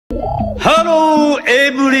Hello,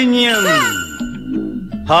 everyone.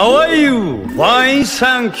 How are you? Fine,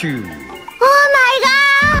 thank you. Oh my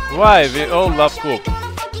god! Why we all love COUB?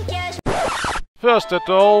 First of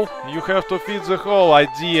all, you have to fit the whole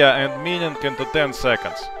idea and meaning into 10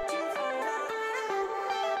 seconds.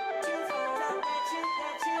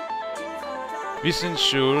 This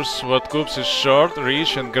ensures that COUB is short,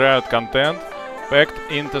 rich and great content packed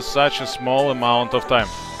into such a small amount of time.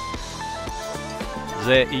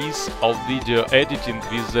 The ease of video editing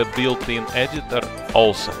with the built-in editor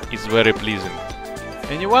also is very pleasing.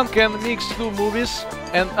 Anyone can mix two movies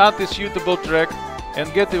and add a suitable track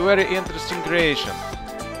and get a very interesting creation.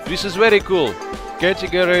 This is very cool.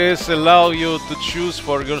 Categories allow you to choose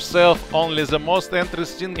for yourself only the most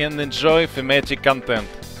interesting and enjoy thematic content.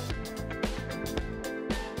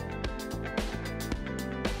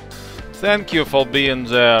 Thank you for being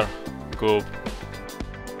there, COUB.